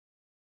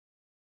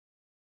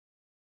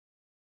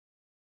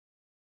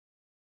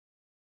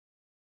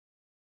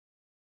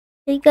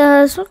Hey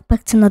guys, welcome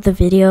back to another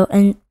video,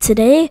 and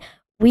today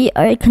we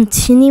are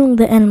continuing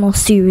the animal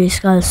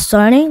series, guys,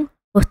 starting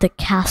with the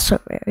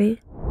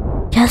cassowary.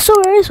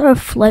 Cassowaries are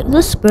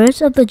flightless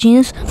birds of the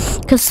genus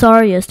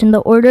Cassarius in the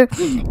order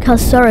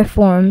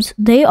Cassariformes.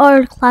 They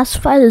are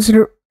classified as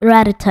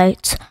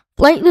ratatites,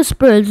 flightless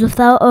birds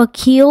without a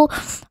keel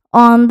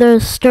on their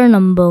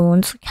sternum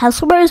bones.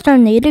 Cassowaries are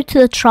native to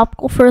the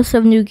tropical forests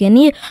of New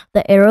Guinea,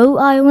 the Aru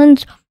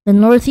Islands, the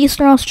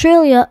northeastern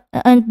Australia,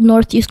 and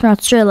northeastern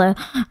Australia.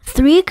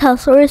 3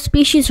 cassowary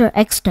species are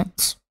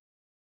extant.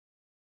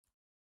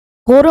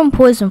 Golden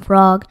poison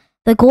frog.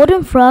 The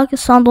golden frog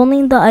is found only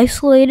in the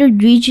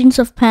isolated regions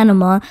of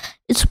Panama.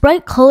 Its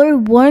bright color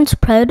warns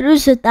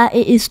predators that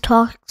it is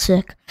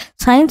toxic.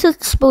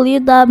 Scientists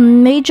believe that a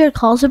major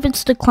cause of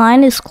its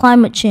decline is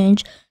climate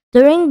change.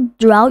 During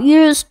drought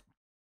years,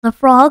 the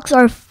frogs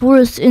are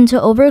forced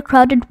into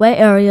overcrowded wet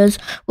areas,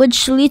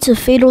 which lead to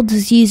fatal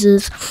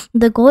diseases.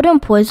 The golden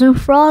poison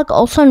frog,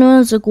 also known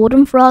as the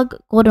golden frog,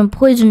 golden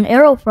poison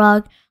arrow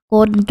frog,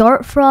 golden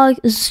dart frog,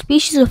 is a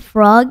species of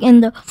frog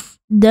in the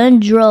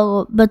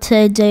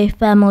Dendrobatidae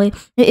family.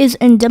 It is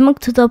endemic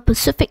to the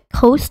Pacific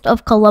coast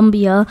of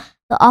Colombia.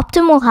 The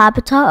optimal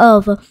habitat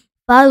of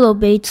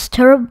Phyllobates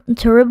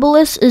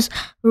terribilis is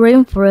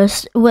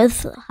rainforest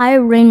with high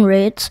rain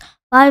rates,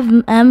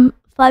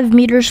 5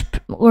 meters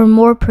or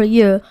more per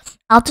year,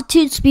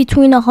 altitudes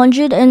between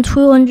 100 and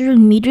 200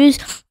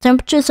 meters,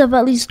 temperatures of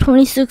at least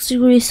 26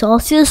 degrees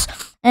Celsius,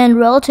 and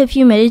relative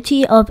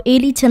humidity of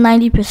 80 to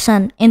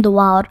 90% in the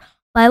wild.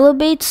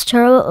 Phyllobates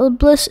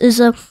terribilis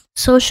is a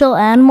social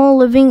animal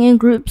living in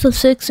groups of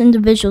 6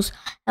 individuals.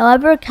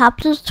 However,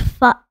 captive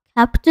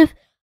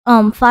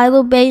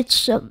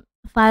Phyllobates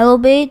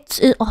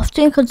is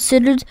often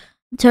considered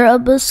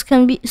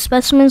terribilis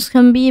specimens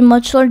can be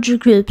much larger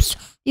groups.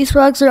 These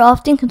frogs are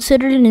often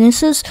considered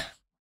innocent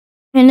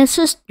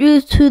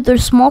due to their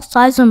small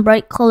size and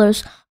bright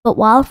colors, but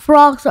wild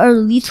frogs are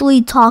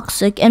lethally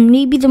toxic and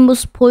may be the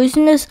most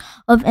poisonous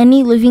of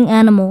any living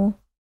animal.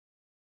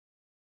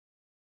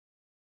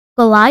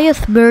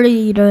 Goliath bird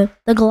eater.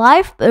 The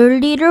Goliath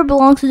bird eater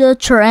belongs to the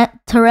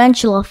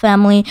tarantula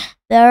family,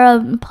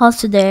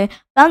 Theraposidae.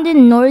 Found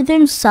in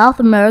northern South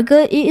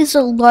America, it is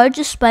the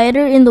largest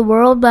spider in the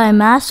world by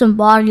mass and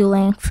body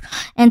length,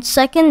 and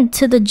second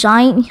to the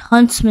giant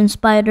huntsman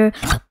spider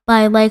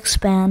by leg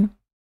span.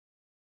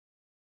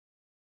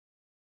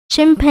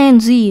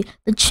 Chimpanzee.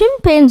 The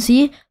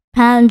chimpanzee,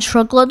 Pan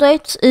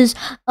troglodytes, is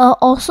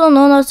also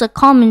known as the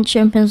common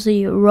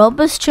chimpanzee,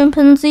 robust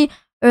chimpanzee,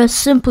 or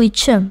simply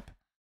chimp.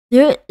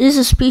 There is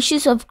a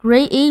species of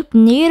gray ape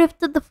native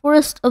to the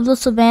forest of the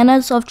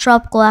savannas of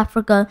tropical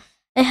Africa.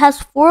 It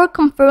has 4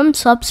 confirmed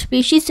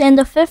subspecies and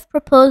a 5th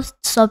proposed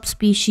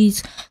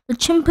subspecies. The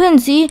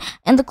chimpanzee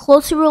and the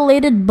closely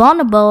related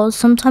bonobo,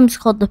 sometimes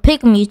called the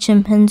pygmy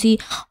chimpanzee,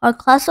 are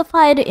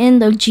classified in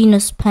the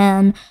genus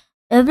Pan.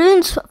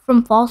 Evidence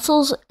from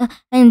fossils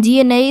and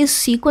DNA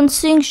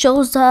sequencing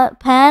shows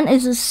that Pan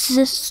is a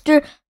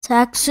sister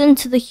taxon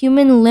to the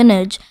human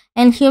lineage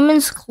and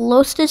humans'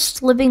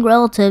 closest living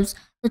relatives.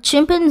 The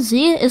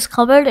chimpanzee is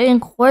covered in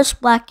coarse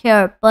black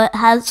hair, but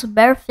has a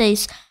bare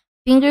face,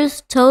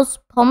 fingers, toes,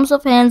 palms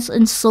of hands,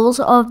 and soles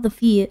of the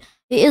feet.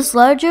 It is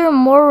larger and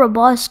more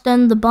robust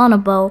than the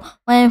bonobo,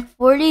 weighing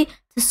 40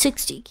 to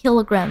 60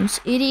 kilograms,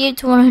 88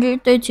 to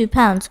 132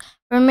 pounds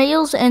for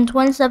males, and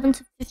 27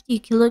 to 50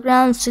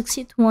 kilograms,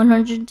 60 to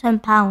 110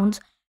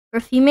 pounds for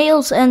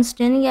females, and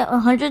standing at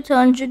 100 to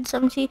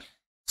 170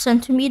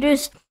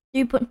 centimeters,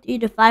 3.3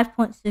 to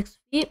 5.6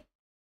 feet.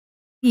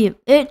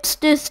 Its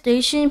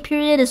gestation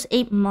period is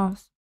 8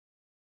 months.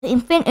 The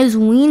infant is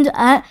weaned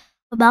at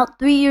about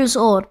 3 years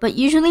old, but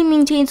usually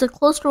maintains a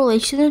close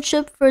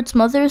relationship for its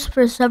mothers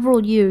for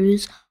several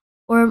years,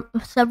 or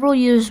several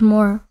years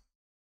more.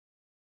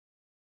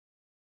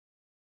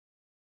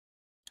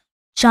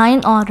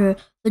 Giant otter.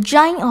 The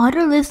giant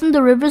otter lives in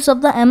the rivers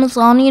of the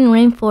Amazonian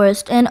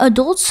rainforest, and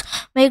adults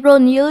may grow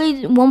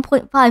nearly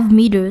 1.5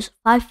 meters,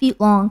 5 feet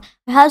long.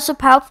 It has a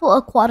powerful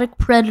aquatic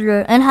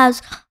predator and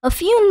has a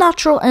few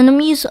natural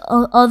enemies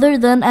other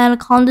than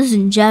anacondas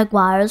and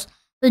jaguars.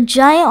 The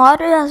giant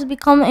otter has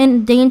become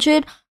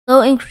endangered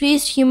through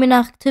increased human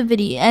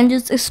activity and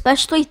is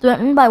especially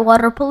threatened by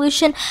water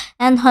pollution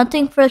and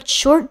hunting for its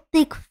short,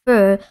 thick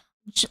fur.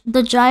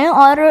 The giant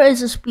otter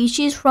is a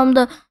species from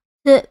the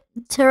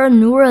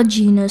Pteronura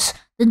genus.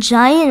 The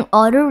giant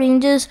otter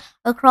ranges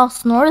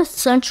across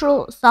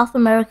north-central South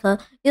America.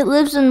 It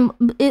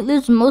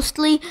lives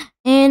mostly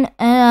in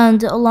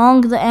and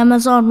along the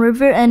Amazon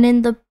River and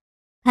in the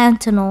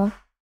Pantanal.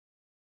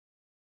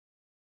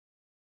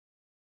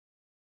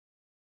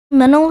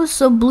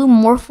 Manolis blue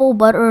morpho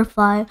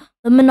butterfly.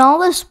 The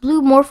Manolis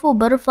blue morpho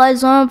butterfly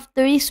is one of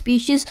 30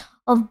 species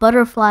of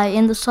butterfly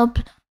in the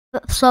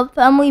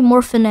subfamily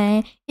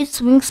Morphinae. Its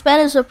wingspan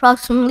is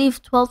approximately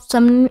 12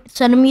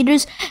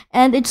 centimeters,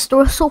 and its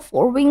dorsal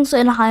forewings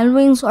and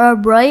hindwings are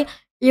bright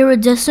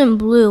iridescent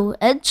blue,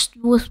 edged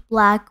with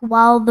black,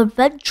 while the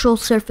ventral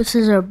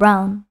surfaces are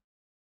brown.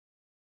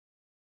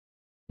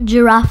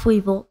 Giraffe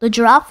weevil. The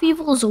giraffe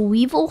weevil is a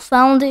weevil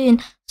found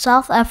in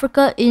South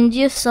Africa,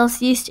 India,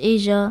 Southeast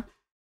Asia.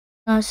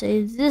 I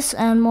say this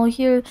animal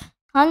here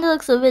kind of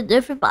looks a bit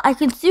different, but I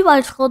can see why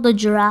it's called the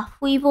giraffe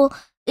weevil.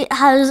 It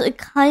has a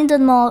kind of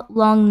not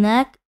long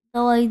neck,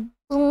 though I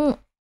don't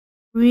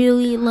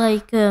really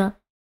like the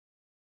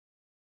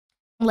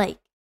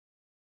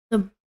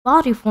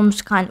body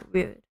form's kind of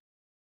weird.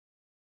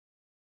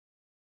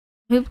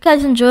 Hope you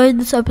guys enjoyed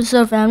this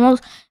episode of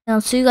Animals, and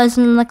I'll see you guys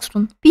in the next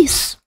one.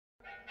 Peace.